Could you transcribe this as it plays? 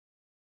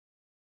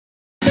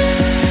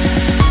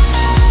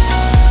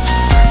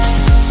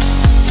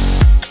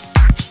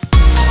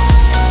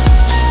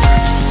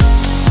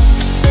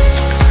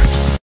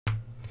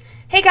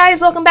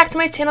guys, welcome back to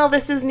my channel.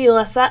 This is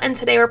Melissa, and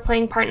today we're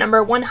playing part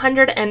number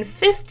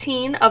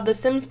 115 of the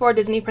Sims 4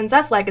 Disney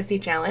Princess Legacy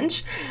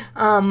Challenge.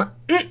 I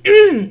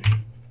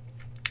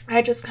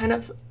just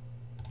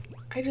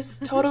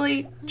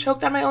totally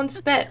choked on my own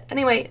spit.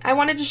 Anyway, I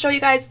wanted to show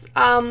you guys,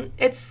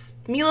 it's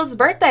Mila's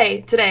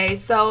birthday today,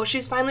 so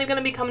she's finally going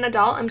to become an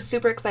adult. I'm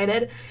super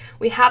excited.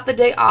 We have the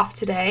day off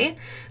today,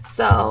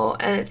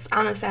 and it's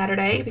on a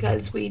Saturday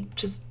because we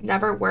just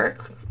never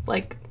work,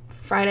 like,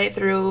 Friday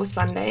through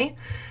Sunday.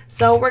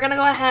 So we're gonna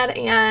go ahead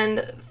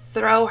and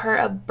throw her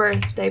a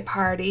birthday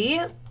party.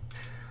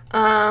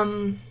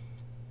 Yeah,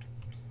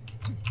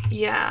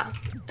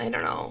 I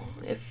don't know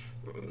if,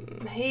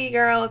 hey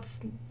girl,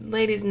 it's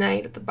ladies'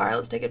 night at the bar,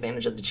 let's take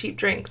advantage of the cheap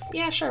drinks.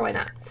 Yeah, sure, why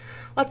not?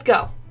 Let's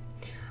go.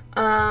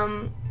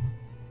 Yeah,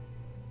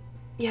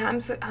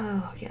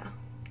 oh yeah.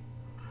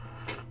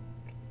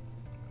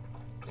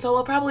 So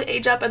we'll probably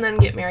age up and then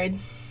get married.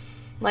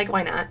 Like,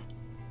 why not?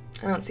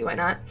 I don't see why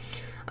not.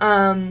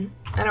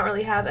 I don't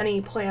really have any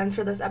plans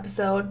for this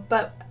episode,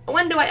 but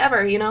when do I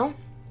ever, you know?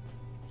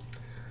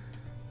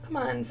 Come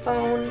on,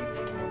 phone.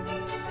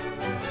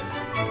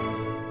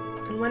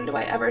 And when do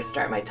I ever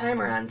start my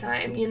timer on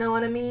time? You know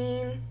what I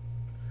mean?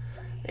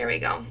 There we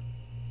go.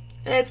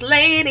 It's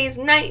ladies'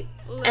 night,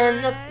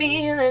 and the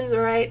feeling's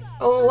right.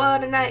 Oh,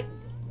 what a night.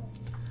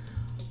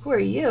 Who are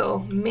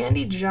you?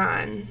 Mandy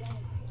John.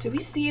 Did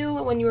we see you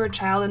when you were a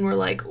child and we're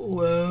like,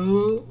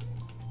 whoa?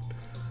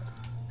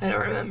 I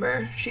don't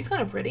remember. She's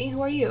kind of pretty.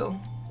 Who are you?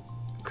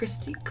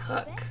 Christy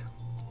Cook.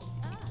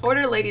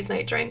 Order ladies'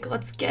 night drink.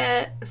 Let's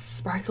get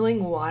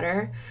sparkling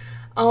water.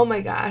 Oh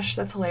my gosh,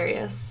 that's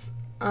hilarious.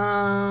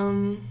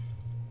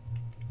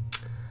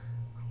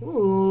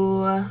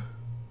 Ooh.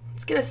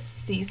 Let's get a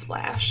sea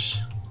splash.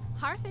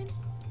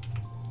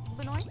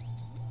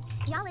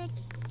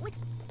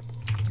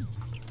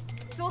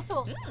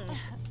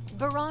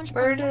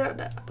 Where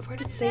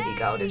did Sadie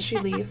go? Did she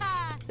leave?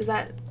 Is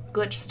that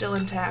glitch still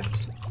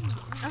intact?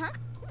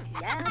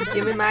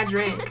 Give me my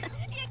drink.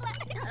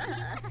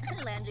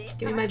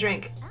 Give me my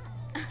drink.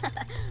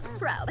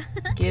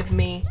 Give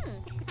me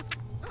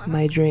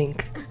my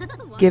drink.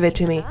 Give it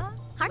to me.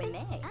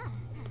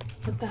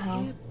 What the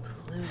hell?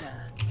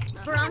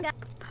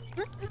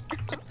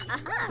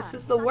 This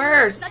is the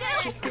worst.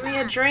 Just give me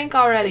a drink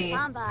already.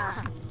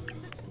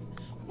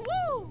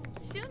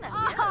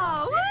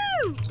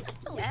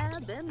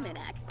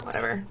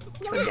 Whatever.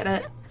 Forget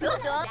it.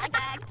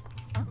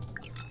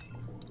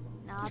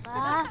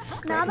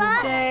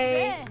 Great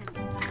day.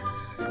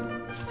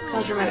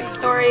 Tell a dramatic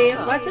story.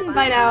 Let's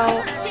invite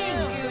out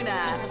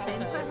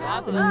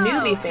the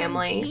newbie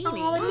family. Oh, the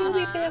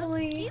newbie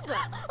family.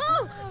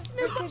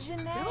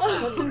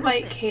 Let's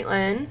invite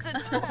Caitlin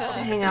to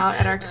hang out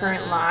at our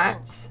current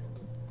lot.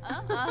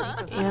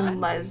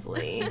 And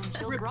Leslie.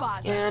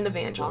 And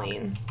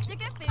Evangeline.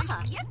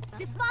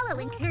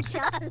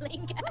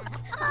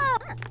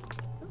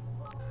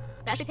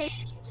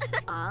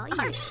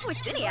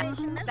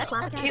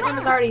 Caitlin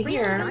is already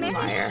here.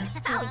 Liar.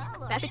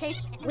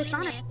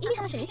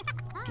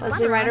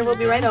 Leslie Ryder will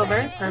be right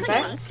over.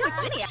 Perfect.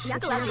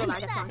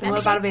 And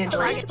what about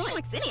Evangeline?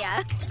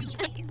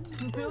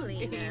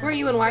 Who are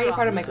you and why are you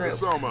part of my group?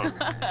 Who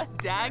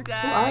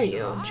are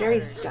you? Jerry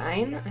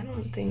Stein? I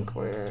don't think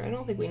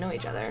we know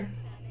each other.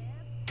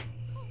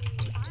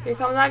 Here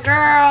comes my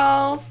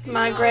girls,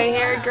 my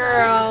gray-haired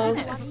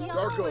girls.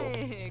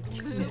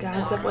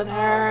 Gossip with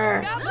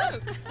her.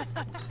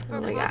 Oh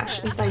my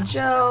gosh, inside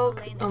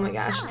joke. Oh my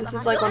gosh, this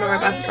is like one of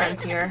our best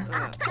friends here.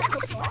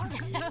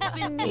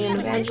 Me and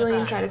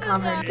Evangeline try to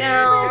calm her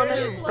down,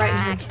 brighten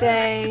her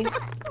day.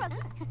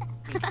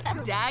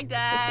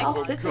 Let's all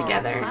sit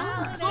together.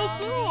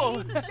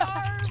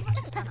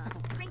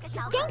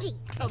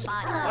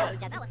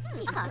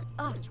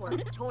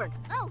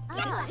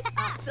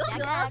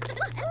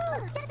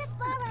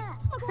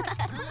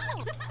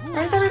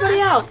 Where's everybody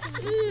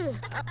else?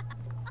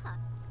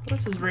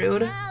 This is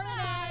rude.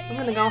 I'm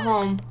gonna go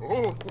home.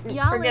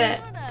 Forget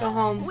it. Go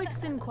home. What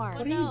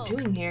are you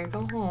doing here?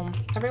 Go home.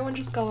 Everyone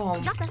just go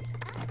home.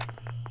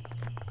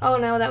 Oh,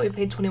 now that we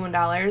paid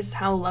 $21.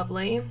 How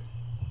lovely.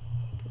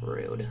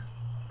 Rude.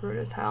 Rude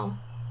as hell.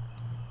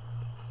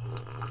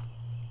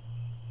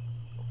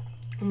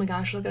 Oh my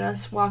gosh, look at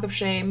us. Walk of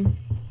shame.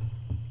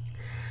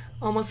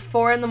 Almost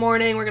 4 in the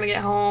morning. We're gonna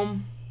get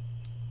home.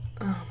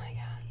 Oh my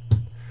god.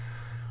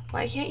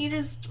 Why can't you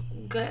just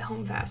get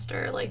home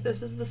faster? Like,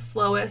 this is the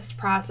slowest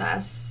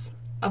process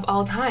of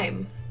all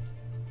time.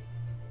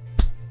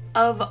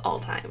 Of all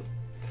time.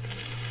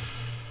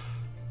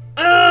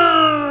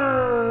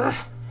 Ugh.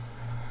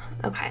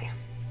 Okay.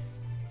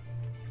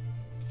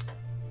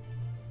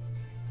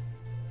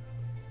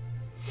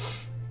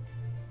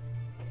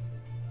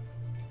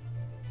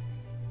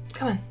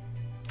 Come on.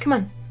 Come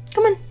on.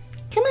 Come on.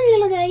 Come on,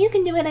 little guy. You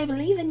can do it. I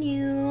believe in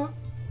you.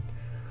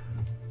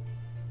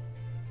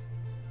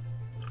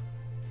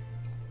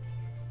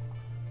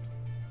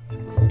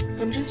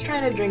 I'm just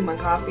trying to drink my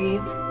coffee.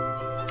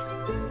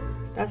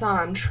 That's all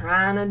I'm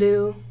trying to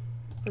do.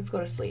 Let's go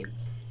to sleep.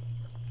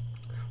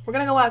 We're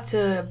gonna go out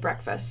to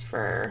breakfast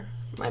for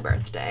my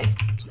birthday.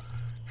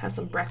 Have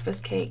some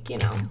breakfast cake, you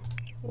know.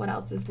 What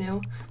else is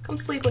new? Come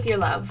sleep with your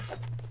love.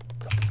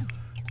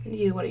 And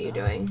you, what are you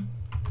doing?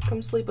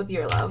 Come sleep with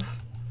your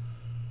love.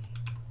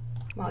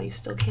 While you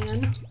still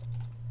can.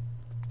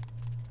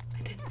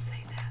 I didn't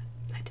say that.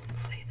 I didn't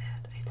say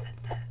that. I said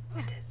that.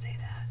 I did say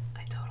that.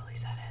 I totally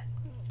said it.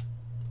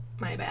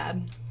 My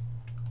bad.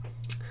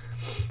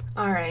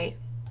 Alright.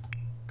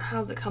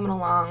 How's it coming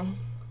along?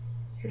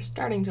 You're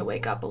starting to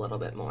wake up a little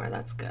bit more.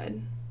 That's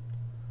good.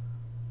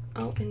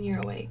 Oh, and you're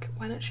awake.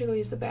 Why don't you go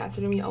use the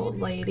bathroom, you old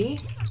lady?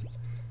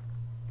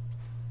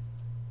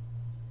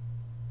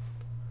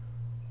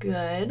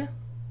 Good.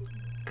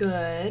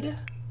 Good.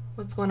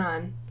 What's going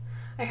on?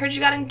 I heard you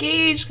got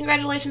engaged.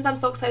 Congratulations. I'm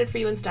so excited for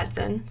you and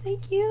Stetson.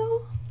 Thank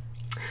you.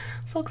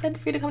 I'm so excited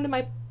for you to come to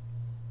my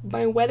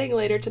wedding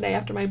later today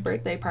after my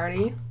birthday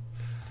party.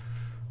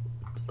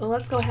 So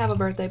let's go have a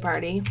birthday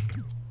party.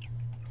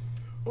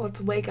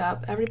 Let's wake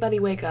up. Everybody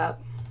wake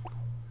up.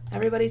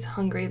 Everybody's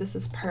hungry. This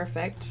is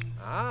perfect.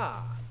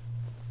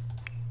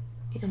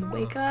 And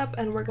wake up,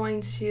 and we're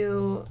going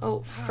to...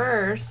 Oh,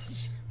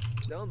 first...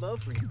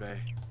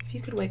 If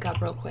you could wake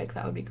up real quick,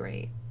 that would be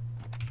great.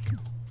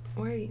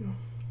 Where are you?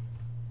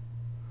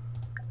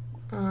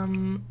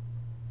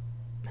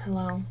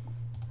 Hello.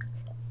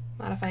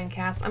 Modifying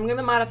cast. I'm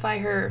gonna modify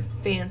her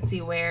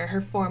fancy wear,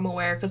 her formal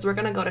wear, because we're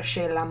gonna go to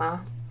Chez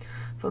Lama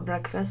for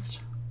breakfast.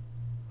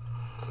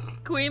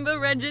 Quimba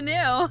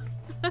Reginille.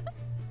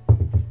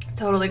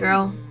 Totally,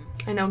 girl.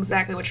 I know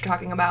exactly what you're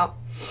talking about.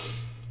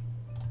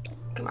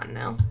 Come on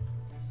now.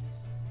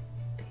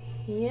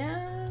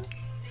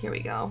 Yes. Here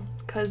we go.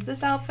 Because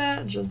this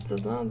outfit just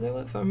does not do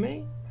it for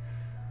me.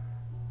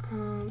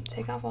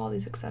 Take off all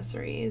these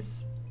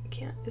accessories.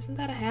 Can't. Isn't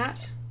that a hat?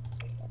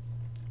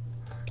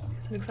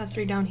 There's an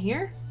accessory down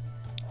here.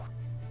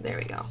 There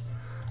we go.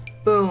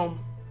 Boom.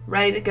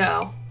 Ready to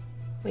go.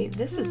 Wait,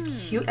 this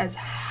is cute as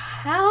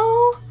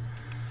hell.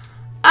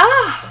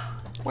 Ah!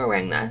 We're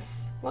wearing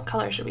this. What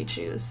color should we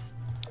choose?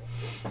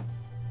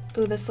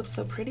 Ooh, this looks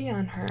so pretty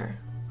on her.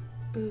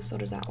 Ooh, so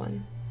does that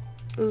one.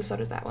 Ooh, so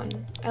does that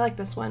one. I like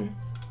this one.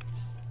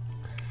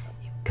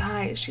 You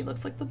guys, she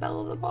looks like the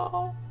belle of the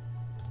ball.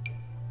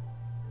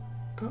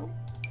 Oh.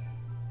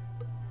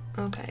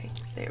 Okay,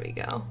 there we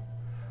go.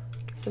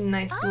 Some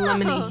nice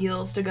lemony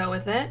heels to go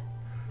with it.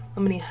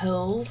 Lemony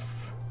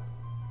hills.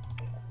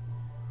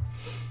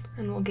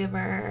 And we'll give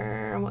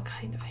her... What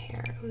kind of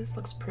hair? Ooh, this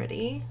looks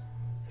pretty.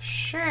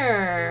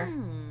 Sure.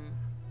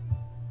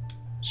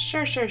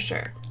 Sure, sure,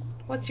 sure.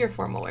 What's your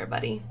formal wear,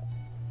 buddy?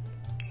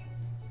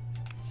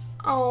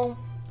 Oh,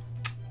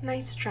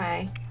 nice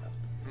try.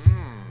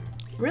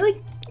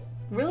 Really,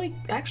 really,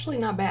 actually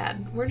not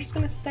bad. We're just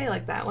gonna say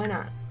like that. Why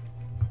not?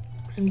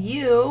 And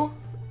you...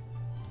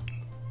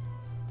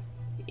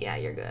 Yeah,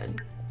 you're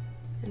good.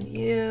 And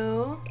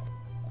you...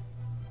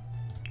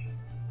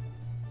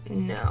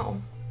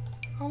 No.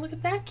 Oh, look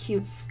at that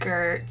cute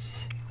skirt.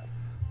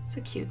 It's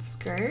a cute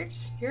skirt.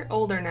 You're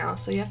older now,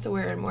 so you have to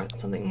wear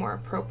something more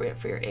appropriate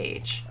for your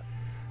age.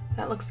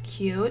 That looks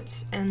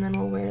cute. And then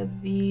we'll wear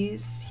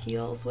these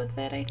heels with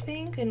it, I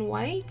think, in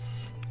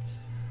white.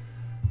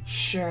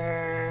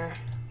 Sure.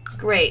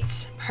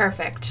 Great.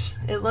 Perfect.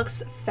 It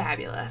looks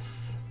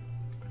fabulous.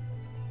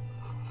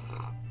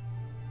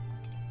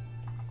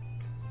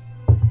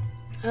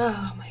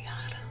 Oh my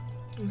god.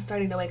 I'm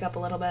starting to wake up a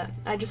little bit.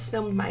 I just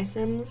filmed my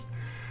Sims,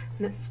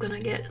 and it's gonna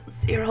get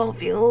 0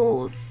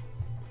 views.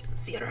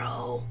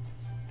 0.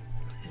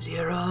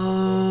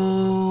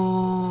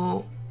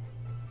 0.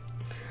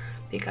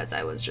 Because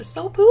I was just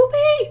so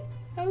poopy.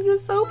 I was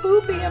just so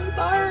poopy. I'm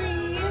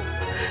sorry.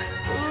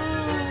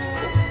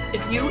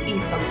 If you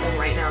eat something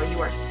right now, you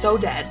are so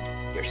dead.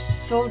 You're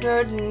so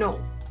dead. No.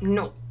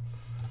 No.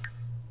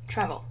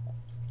 Travel.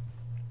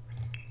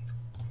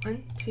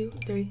 1, 2,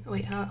 3. Oh,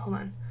 wait, hold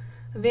on.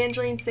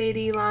 Evangeline,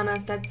 Sadie, Lana,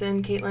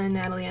 Stetson, Caitlin,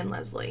 Natalie, and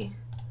Leslie.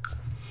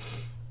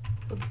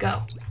 Let's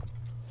go.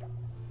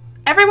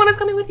 Everyone is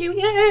coming with you.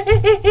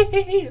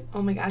 Yay!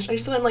 Oh my gosh. I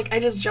just went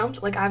I just jumped.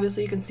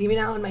 Obviously you can see me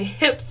now and my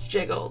hips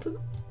jiggled.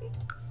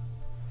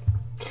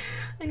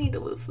 I need to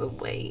lose the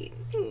weight.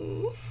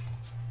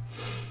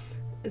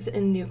 Is it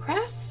in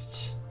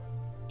Newcrest?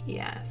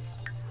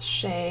 Yes.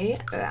 Chez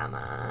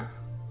Lama.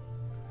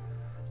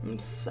 I'm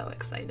so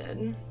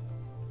excited.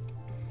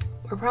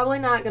 We're probably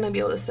not going to be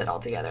able to sit all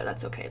together.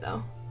 That's okay,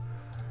 though.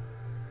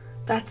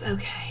 That's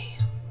okay.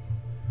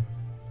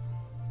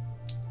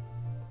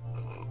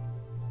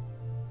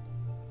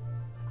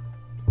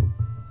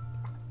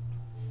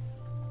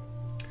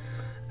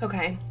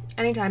 Okay.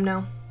 Anytime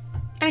now.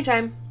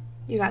 Anytime.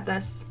 You got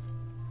this.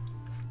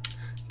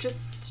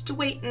 Just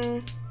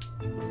waiting.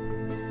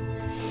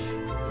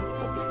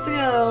 Let's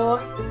go.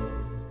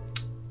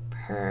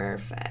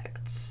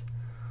 Perfect.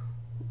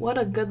 What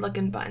a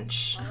good-looking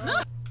bunch.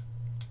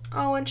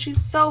 Oh, and she's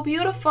so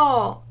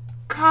beautiful.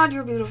 God,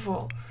 you're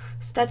beautiful.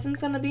 Stetson's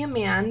gonna be a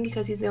man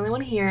because he's the only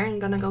one here and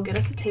gonna go get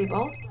us a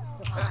table.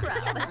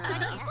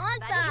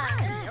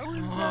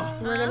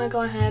 We're gonna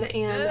go ahead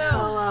and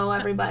hello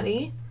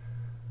everybody.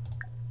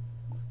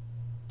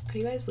 Are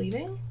you guys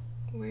leaving?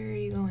 Where are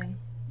you going?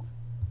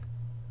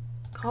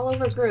 Call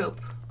over group.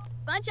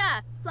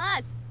 Buncha,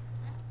 plus.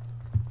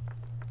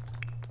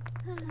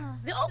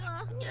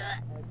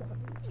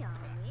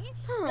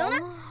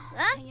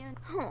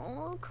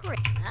 Oh, crap.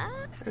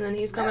 And then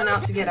he's coming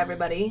out to get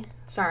everybody.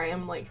 Sorry,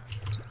 I'm like,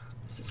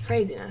 this is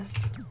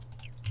craziness.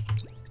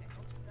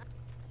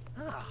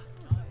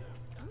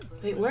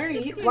 Wait, where are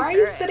you? Why are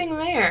you sitting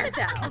there?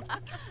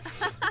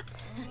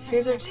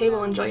 Here's our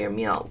table, enjoy your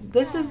meal.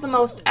 This is the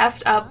most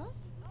effed up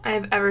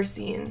I've ever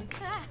seen.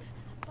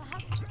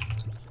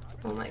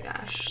 Oh my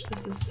gosh,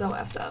 this is so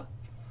effed up.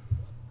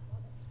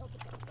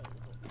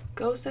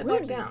 Go sit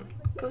back down.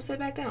 Go sit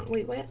back down.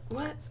 Wait, what?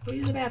 What? Go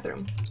use the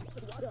bathroom.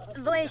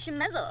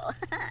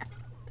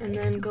 And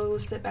then go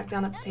sit back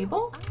down at the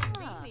table?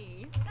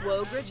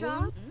 Go sit.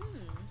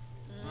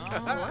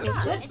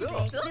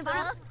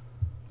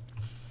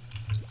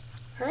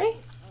 Hurry,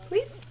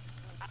 please.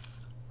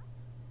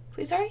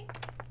 Please hurry.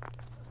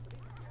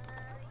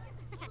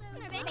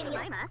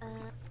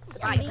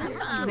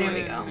 There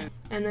we go.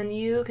 And then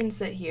you can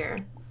sit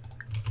here.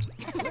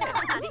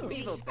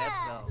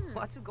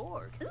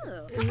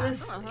 Is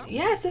this,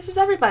 yes, this is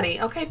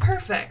everybody. Okay,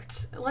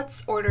 perfect.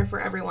 Let's order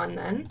for everyone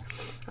then.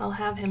 I'll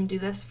have him do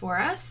this for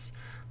us.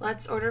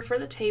 Let's order for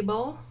the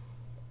table.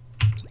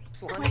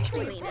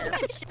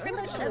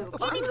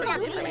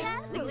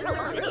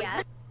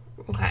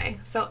 Okay,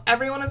 so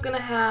everyone is going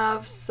to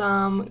have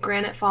some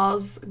Granite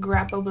Falls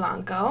Grappa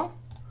Blanco.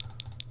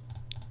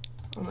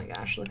 Oh my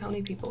gosh, look how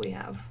many people we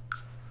have.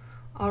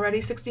 Already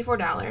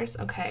 $64,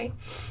 okay.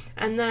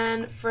 And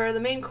then for the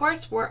main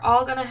course, we're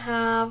all gonna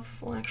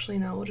have, well actually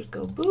no, we'll just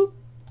go boop,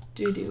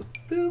 doo-doo,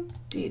 boop,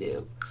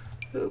 dee-doo,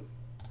 boop,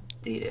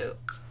 dee-doo,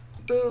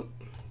 boop,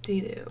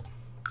 dee-doo,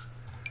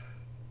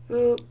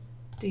 boop,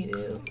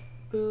 dee-doo,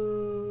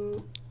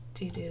 boop,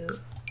 dee-doo,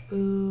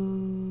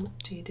 boop,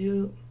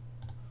 dee-doo.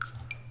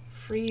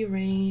 Free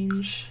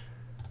range.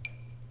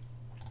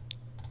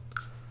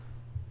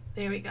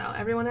 There we go.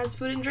 Everyone has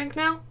food and drink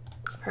now?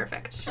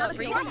 Perfect. Are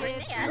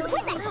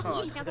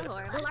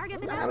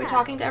we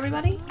talking to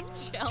everybody?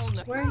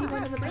 Where are you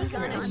going to the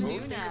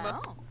bathroom?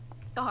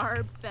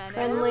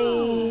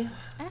 Friendly.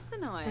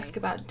 Ask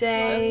about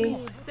day.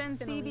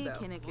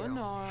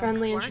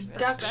 Friendly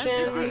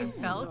introduction.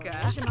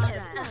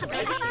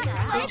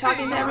 Are you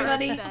talking to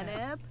everybody?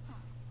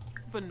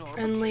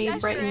 Friendly,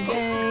 brighten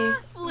day.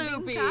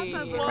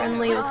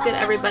 Friendly, let's get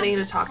everybody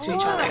to talk to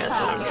each other. That's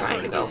what I'm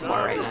trying to go for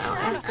right now.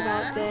 Ask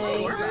about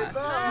day.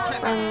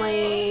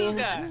 Friendly.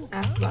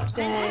 Ask about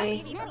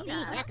day.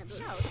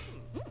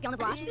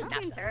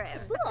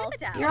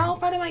 You're all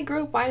part of my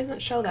group. Why doesn't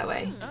it show that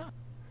way?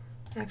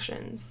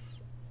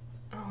 Actions.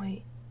 Oh,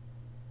 wait.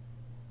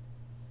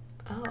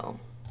 Oh.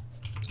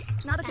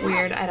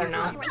 Weird, I don't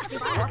know.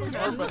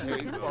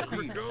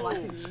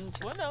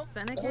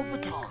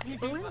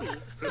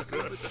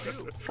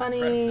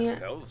 Funny,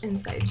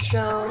 inside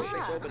joke.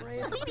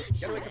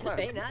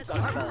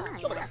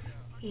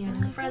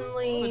 And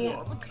friendly,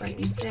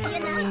 brighten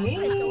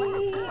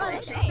day. I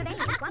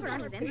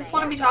just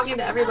want to be talking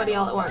to everybody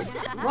all at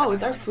once. Whoa,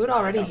 is our food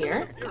already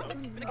here?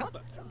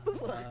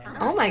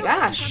 Oh my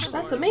gosh,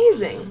 that's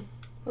amazing.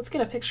 Let's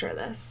get a picture of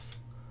this.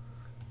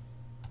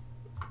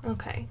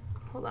 Okay,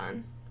 hold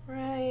on.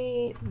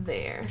 Right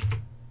there.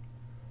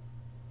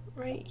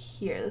 Right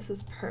here. This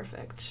is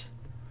perfect.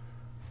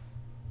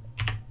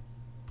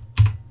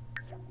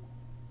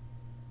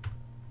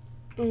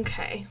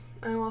 Okay.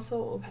 I'm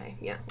also okay.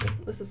 Yeah,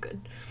 this is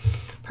good.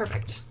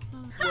 Perfect.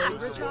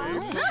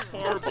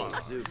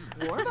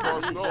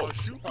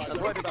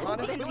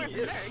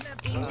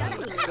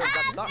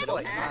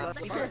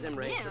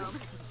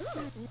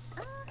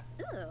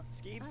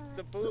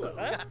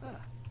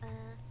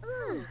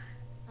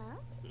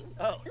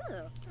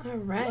 All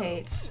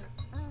right.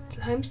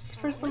 Time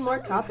for some more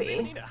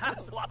coffee.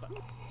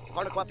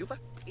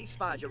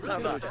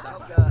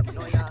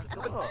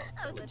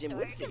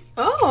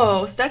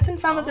 Oh, Stetson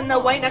found that the no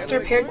white nectar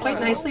paired quite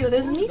nicely with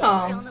his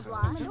meal.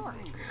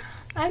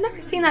 I've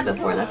never seen that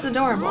before. That's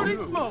adorable. I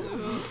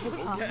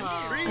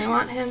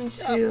want him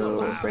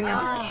to bring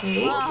out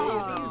cake.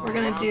 We're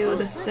gonna do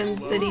the Sim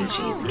City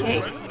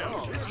cheesecake.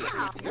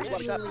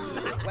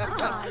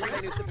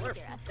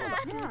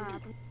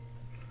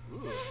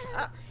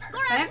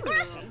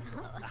 Perfect.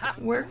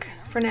 Work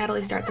for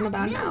Natalie starts in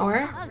about an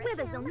hour.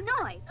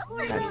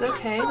 That's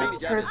okay, that's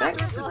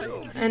perfect.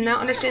 And now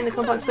understanding the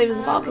complex flavors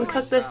involved, can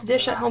cook this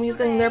dish at home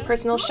using their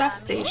personal chef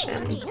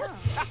station.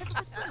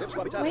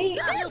 Wait,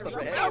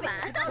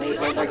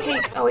 where's our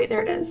cake? Oh wait,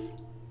 there it is.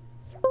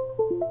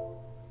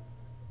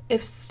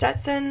 If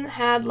Stetson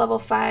had level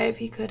 5,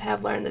 he could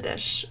have learned the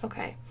dish.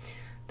 Okay,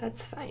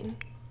 that's fine.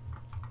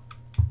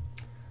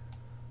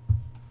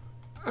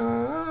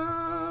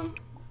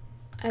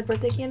 Add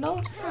birthday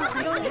candles.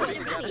 Somebody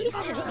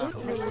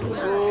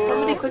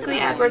quickly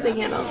add birthday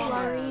candles.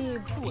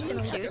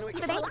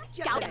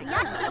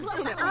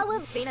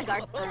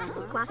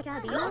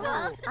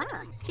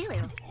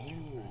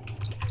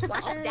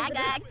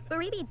 Dag.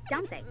 Baribi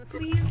Damse.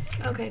 Please?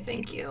 Okay,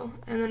 thank you.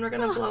 And then we're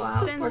gonna blow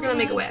out. We're gonna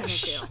make a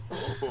wish.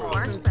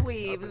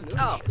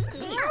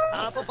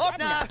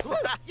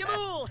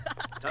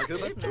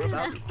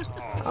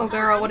 Oh,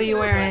 girl, what are you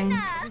wearing?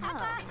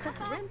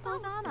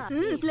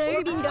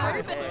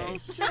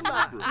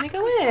 Make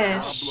a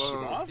wish.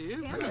 Oh,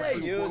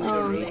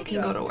 you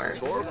can go to work.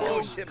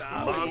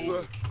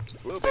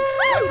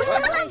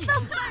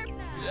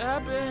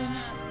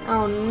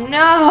 Oh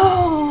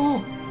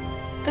no!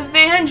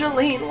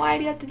 Evangeline, why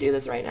do you have to do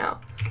this right now?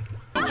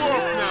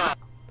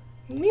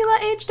 Mila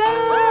aged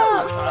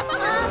up!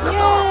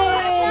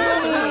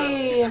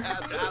 Yay!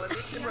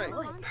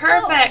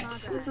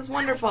 Perfect! This is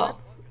wonderful.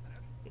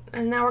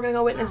 And now we're gonna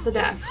go witness the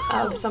death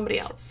of somebody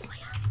else.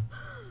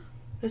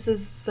 This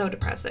is so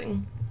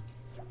depressing.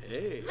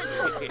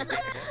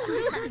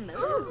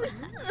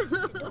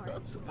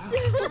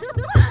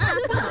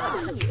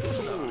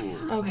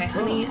 Okay,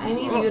 honey, I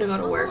need you to go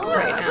to work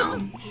right now.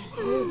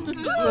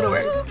 Go to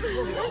work.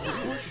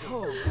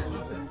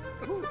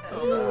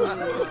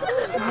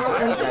 Oh,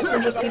 and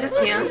Stetson just beat his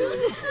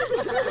pants.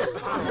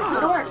 Go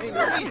to work.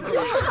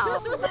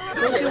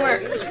 Go to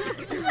work.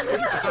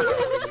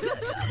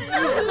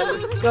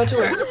 Go to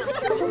work.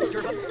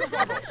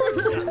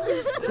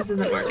 This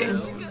isn't working.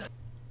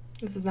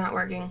 This is not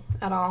working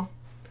at all.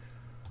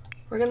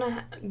 We're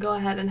gonna go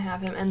ahead and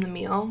have him end the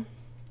meal.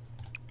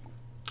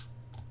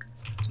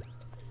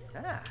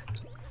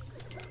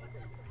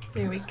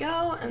 There we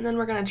go, and then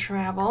we're gonna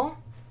travel.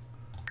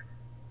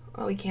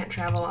 Oh, we can't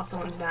travel while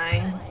someone's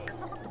dying.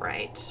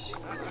 Right.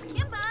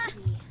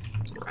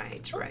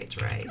 Right.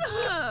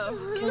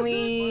 Can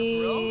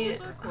we...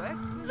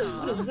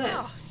 what is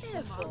this?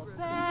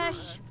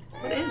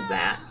 What is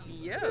that?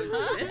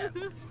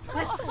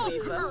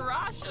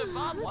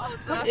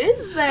 What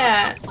is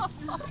that?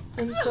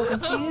 I'm so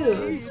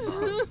confused.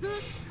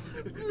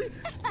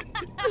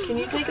 Can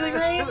you take the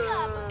grapes?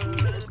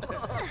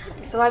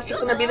 So that's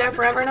just gonna be there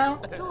forever now?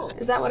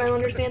 Is that what I'm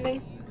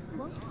understanding?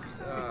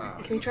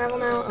 Can we travel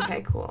now?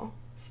 Okay, cool.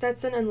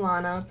 Stetson and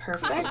Lana,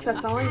 perfect.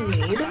 That's all I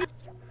need.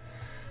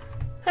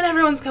 And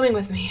everyone's coming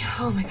with me.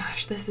 Oh my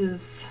gosh, this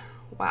is...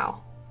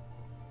 wow.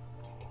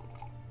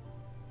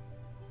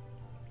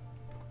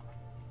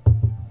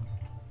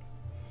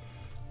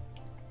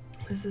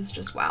 This is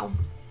just wow.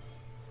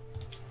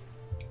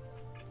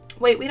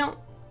 Wait, we don't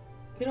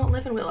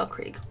live in Willow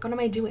Creek. What am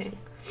I doing?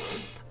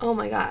 Oh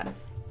my god.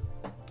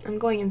 I'm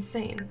going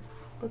insane.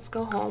 Let's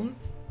go home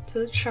to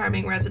the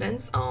Charming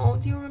residence. Oh,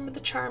 do you remember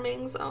the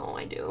Charmings? Oh,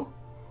 I do.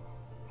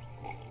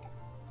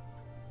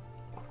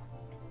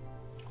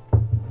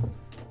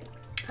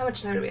 How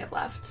much time do we have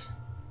left?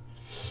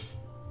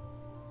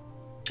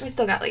 We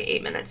still got like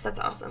 8 minutes. That's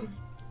awesome.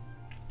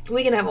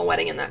 We can have a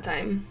wedding in that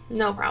time.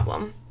 No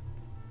problem.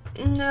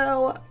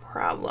 No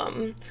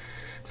problem.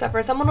 Except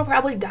for someone will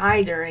probably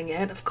die during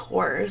it, of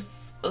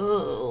course.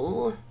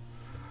 Ugh.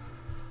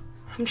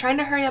 I'm trying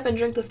to hurry up and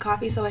drink this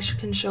coffee so I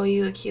can show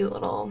you the cute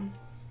little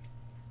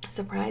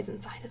surprise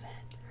inside of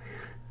it.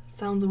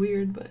 Sounds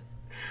weird, but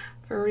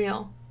for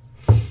real.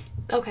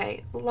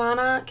 Okay,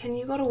 Lana, can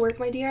you go to work,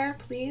 my dear,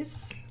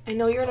 please? I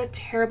know you're in a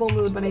terrible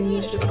mood, but I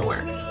need you to go to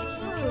work.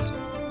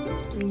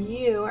 And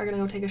you are gonna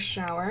go take a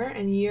shower,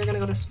 and you're gonna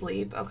go to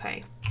sleep.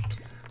 Okay,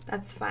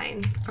 that's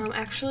fine.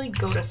 Actually,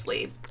 go to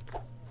sleep.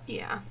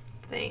 Yeah,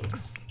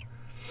 thanks.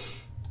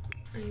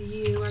 And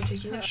you are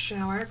taking a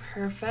shower.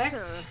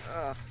 Perfect.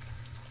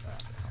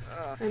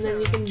 And then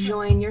you can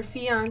join your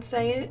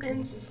fiance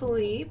in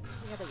sleep.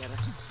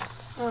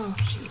 Oh,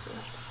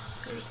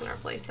 Jesus. I'm just gonna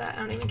replace that.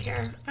 I don't even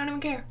care. I don't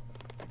even care.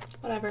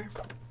 Whatever.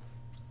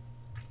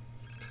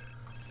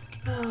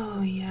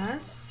 Oh,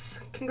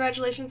 yes.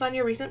 Congratulations on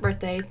your recent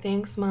birthday.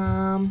 Thanks,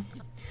 Mom.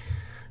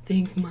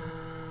 Thanks,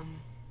 Mom.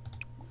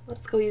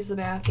 Let's go use the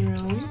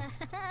bathroom.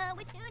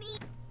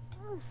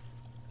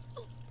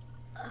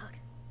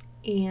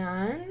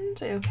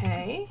 And,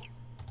 okay.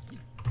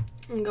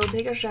 And go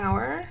take a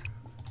shower.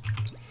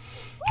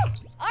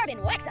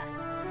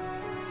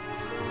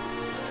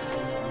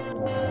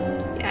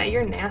 Yeah,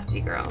 you're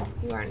nasty, girl.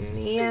 You are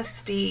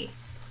nasty.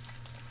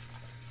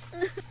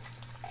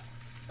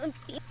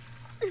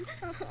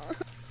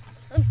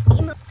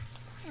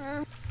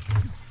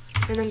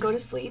 And then go to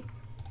sleep.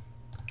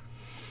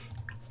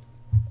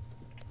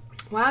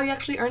 Wow, you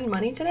actually earned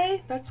money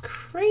today? That's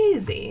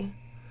crazy.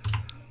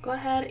 Go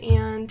ahead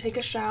and take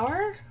a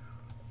shower,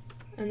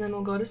 and then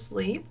we'll go to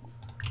sleep.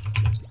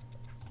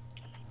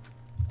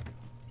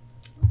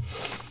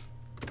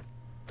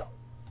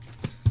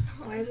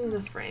 Why isn't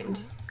this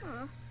framed?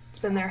 It's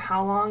been there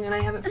how long and I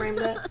haven't framed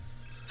it?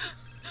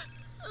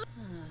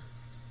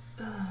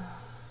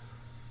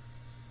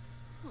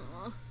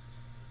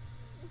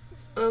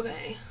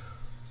 Okay.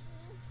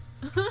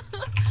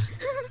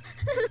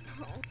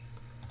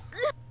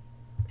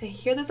 I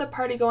hear there's a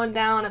party going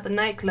down at the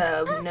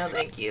nightclub. No,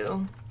 thank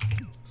you.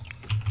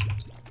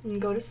 And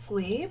go to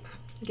sleep.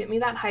 Get me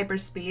that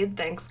hyperspeed.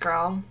 Thanks,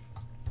 girl.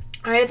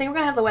 Alright, I think we're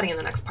gonna have the wedding in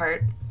the next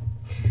part.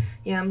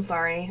 Yeah, I'm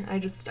sorry. I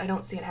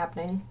don't see it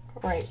happening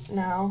right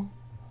now.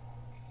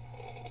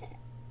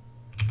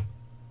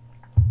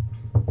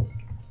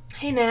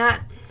 Hey, Nat.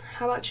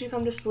 How about you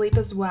come to sleep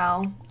as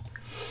well?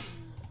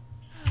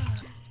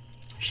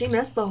 She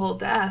missed the whole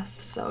death,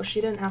 so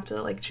she didn't have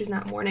to, like, she's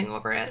not mourning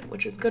over it,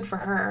 which is good for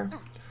her.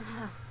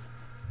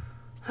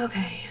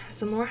 Okay,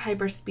 some more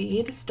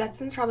hyperspeed.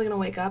 Stetson's probably gonna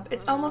wake up.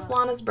 It's almost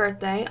Lana's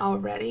birthday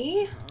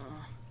already.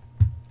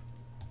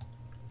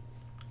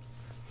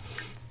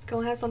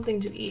 Go have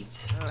something to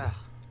eat.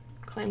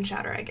 Clam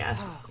chowder, I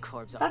guess.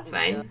 That's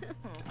fine.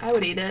 I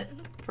would eat it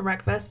for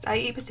breakfast. I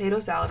eat potato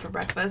salad for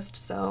breakfast,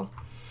 so...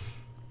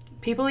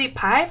 People eat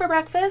pie for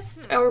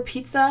breakfast, or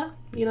pizza.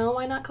 You know,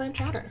 why not clam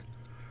chowder?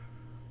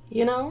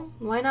 You know,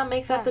 why not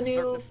make that the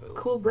new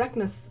cool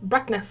breakfast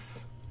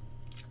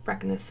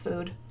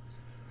food?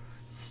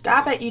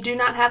 Stop it, you do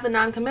not have the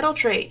non-committal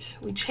trait.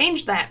 We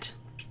changed that.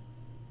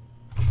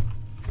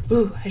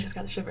 Ooh, I just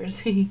got the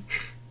shivers.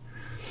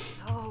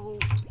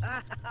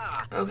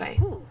 Okay.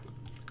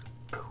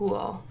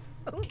 Cool.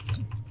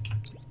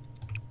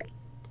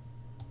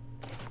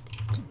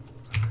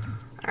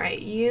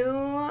 Alright,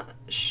 you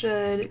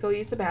should go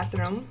use the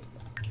bathroom,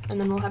 and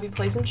then we'll have you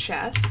play some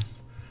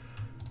chess.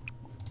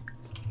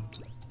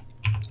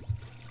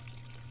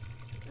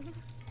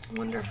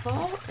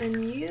 Wonderful.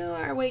 And you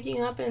are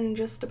waking up in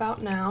just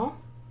about now,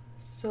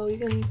 so you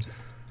can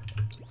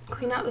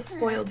clean out the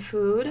spoiled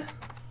food.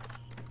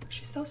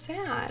 She's so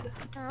sad.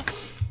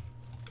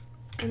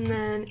 And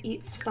then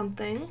eat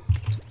something.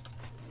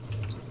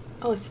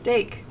 Oh, a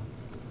steak.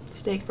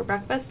 Steak for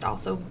breakfast,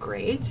 also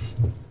great.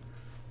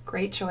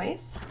 Great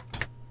choice.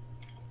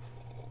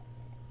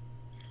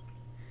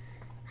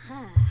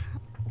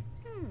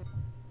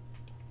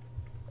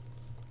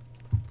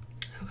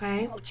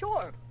 Okay.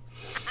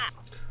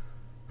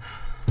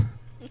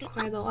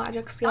 Acquire the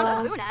logic skill.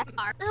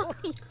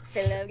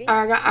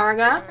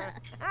 Arga.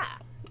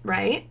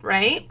 Right.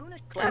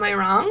 Am I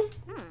wrong?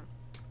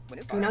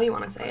 I know you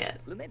want to say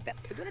it.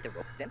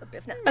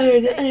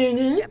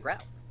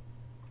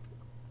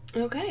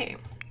 Okay.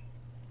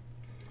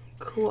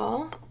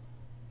 Cool.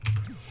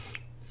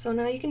 So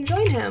now you can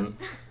join him.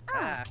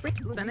 Fun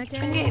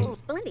game.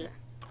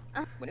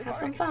 Have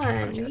some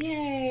fun.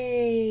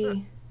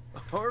 Yay.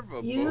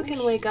 You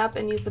can wake up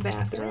and use the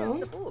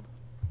bathroom.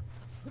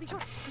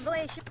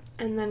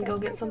 And then go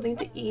get something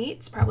to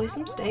eat. Probably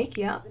some steak,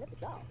 yep.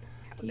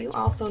 You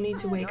also need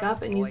to wake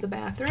up and use the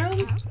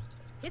bathroom.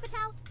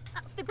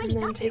 And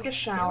then take a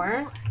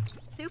shower.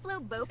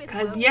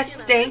 Because you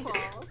stink.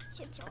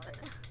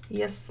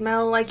 You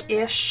smell like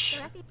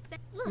ish,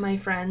 my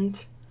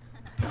friend.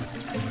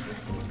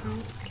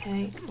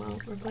 Okay, well,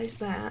 replace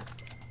that.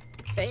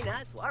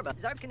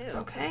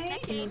 Okay,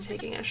 and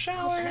taking a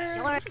shower.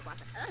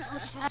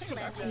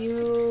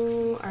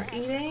 You are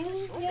eating?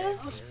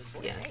 Yes?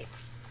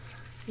 Yes.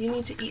 You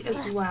need to eat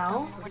as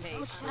well.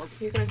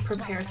 You're going to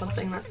prepare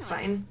something, that's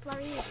fine.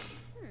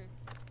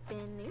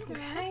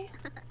 Okay.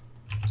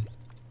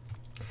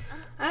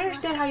 I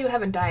understand how you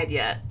haven't died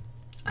yet.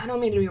 I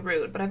don't mean to be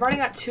rude, but I've already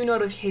got 2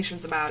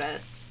 notifications about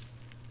it.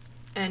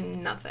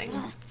 And nothing.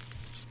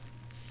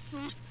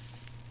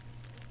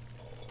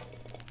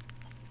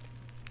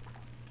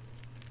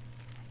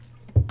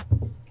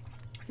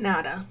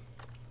 Nada.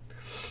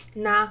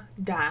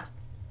 Nada.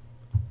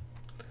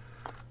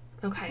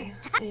 Okay,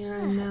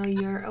 and now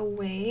you're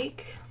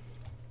awake.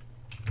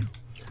 Why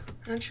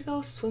don't you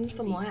go swim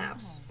some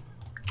laps?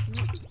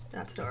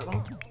 That's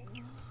adorable.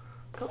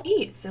 Go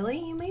eat, silly.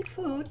 You made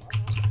food.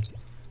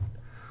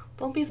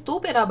 Don't be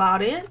stupid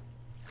about it.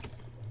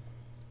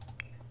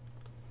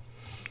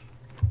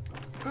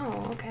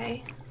 Oh,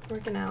 okay.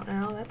 Working out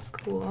now. That's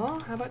cool.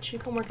 How about you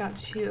come work out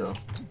too?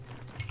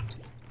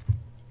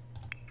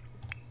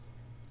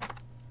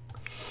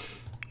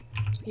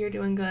 You're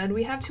doing good.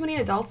 We have too many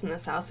adults in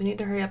this house. We need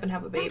to hurry up and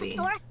have a baby.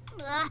 Go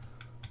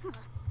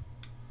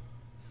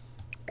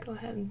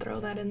ahead and throw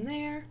that in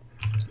there.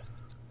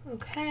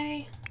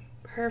 Okay.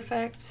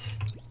 Perfect.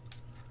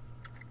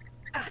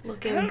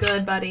 Looking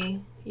good,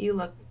 buddy. You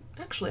look...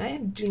 Actually, I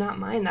do not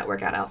mind that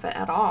workout outfit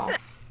at all.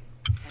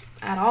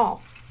 At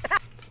all.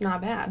 It's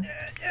not bad.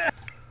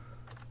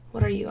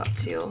 What are you up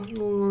to?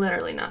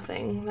 Literally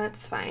nothing.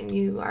 That's fine.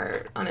 You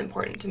are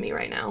unimportant to me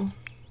right now.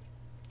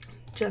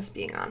 Just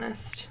being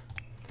honest.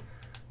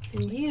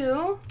 And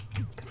you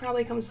could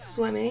probably come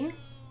swimming.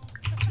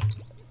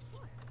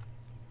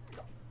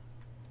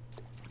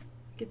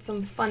 Get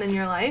some fun in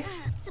your life.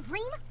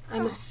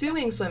 I'm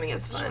assuming swimming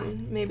is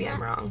fun. Maybe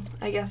I'm wrong.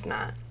 I guess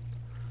not.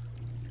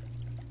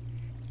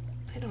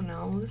 I don't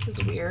know. This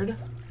is weird.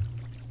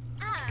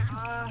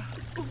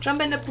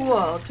 Jump into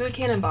pool. Do a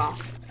cannonball.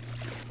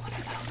 Wonder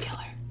if that'll kill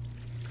her.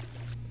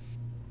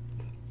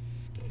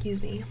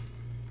 Excuse me.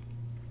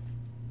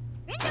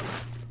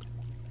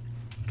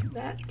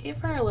 That gave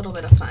her a little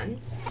bit of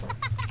fun.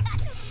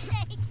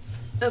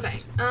 Okay,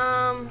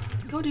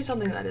 go do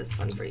something that is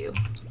fun for you.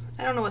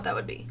 I don't know what that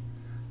would be.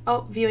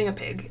 Oh, viewing a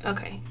pig.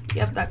 Okay,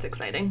 yep, that's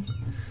exciting.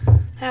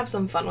 Have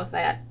some fun with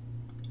that.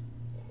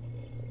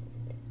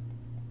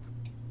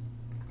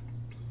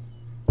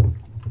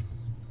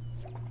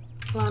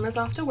 Lana's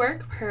off to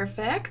work.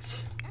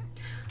 Perfect.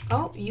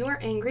 Oh, you are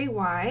angry.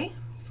 Why?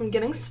 I'm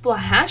getting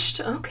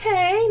splashed.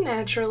 Okay,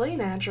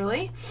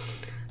 naturally.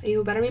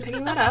 You better be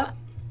picking that up.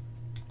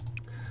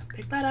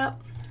 Pick that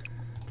up.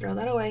 Throw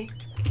that away.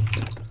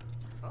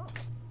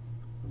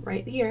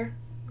 Right here.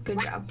 Good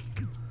job.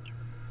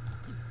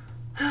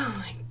 Oh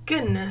my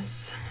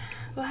goodness.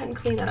 Go ahead and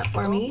clean that up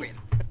for me.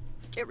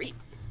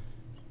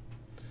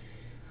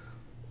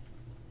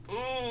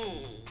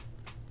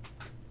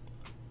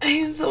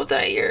 I'm so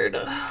tired.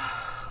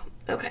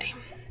 Okay.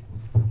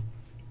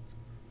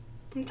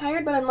 I'm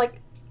tired, but I'm like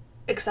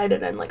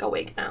excited and like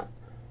awake now.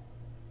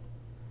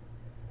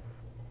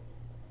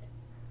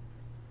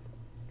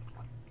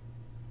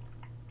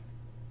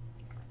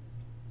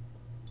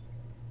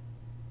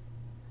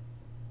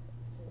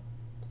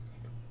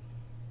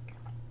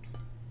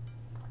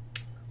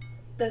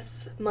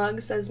 This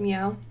mug says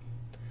meow,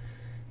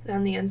 and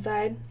on the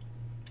inside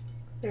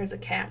there's a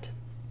cat.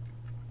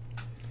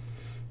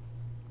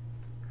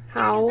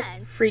 How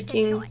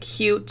freaking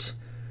cute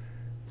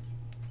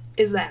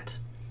is that?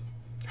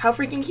 How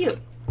freaking cute.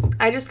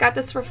 I just got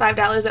this for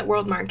 $5 at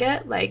World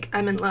Market. Like,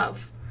 I'm in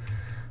love.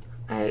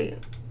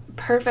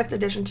 Perfect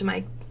addition to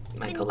my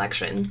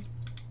collection.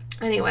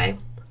 Anyway,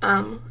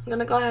 I'm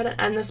gonna go ahead and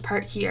end this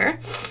part here.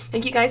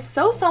 Thank you guys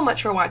so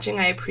much for watching.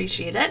 I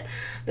appreciate it.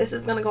 This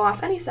is gonna go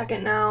off any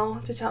second now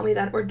to tell me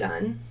that we're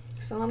done.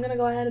 So I'm gonna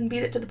go ahead and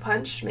beat it to the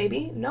punch.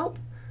 Maybe? Nope.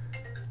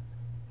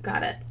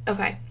 Got it.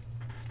 Okay.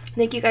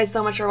 Thank you guys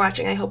so much for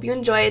watching. I hope you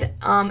enjoyed.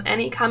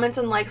 Any comments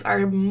and likes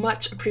are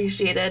much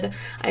appreciated.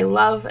 I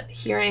love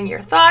hearing your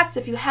thoughts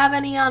if you have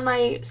any on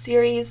my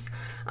series.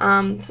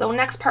 So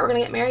next part we're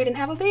gonna get married and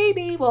have a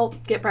baby. Well,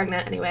 get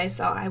pregnant anyway,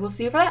 so I will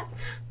see you for that.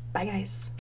 Bye guys.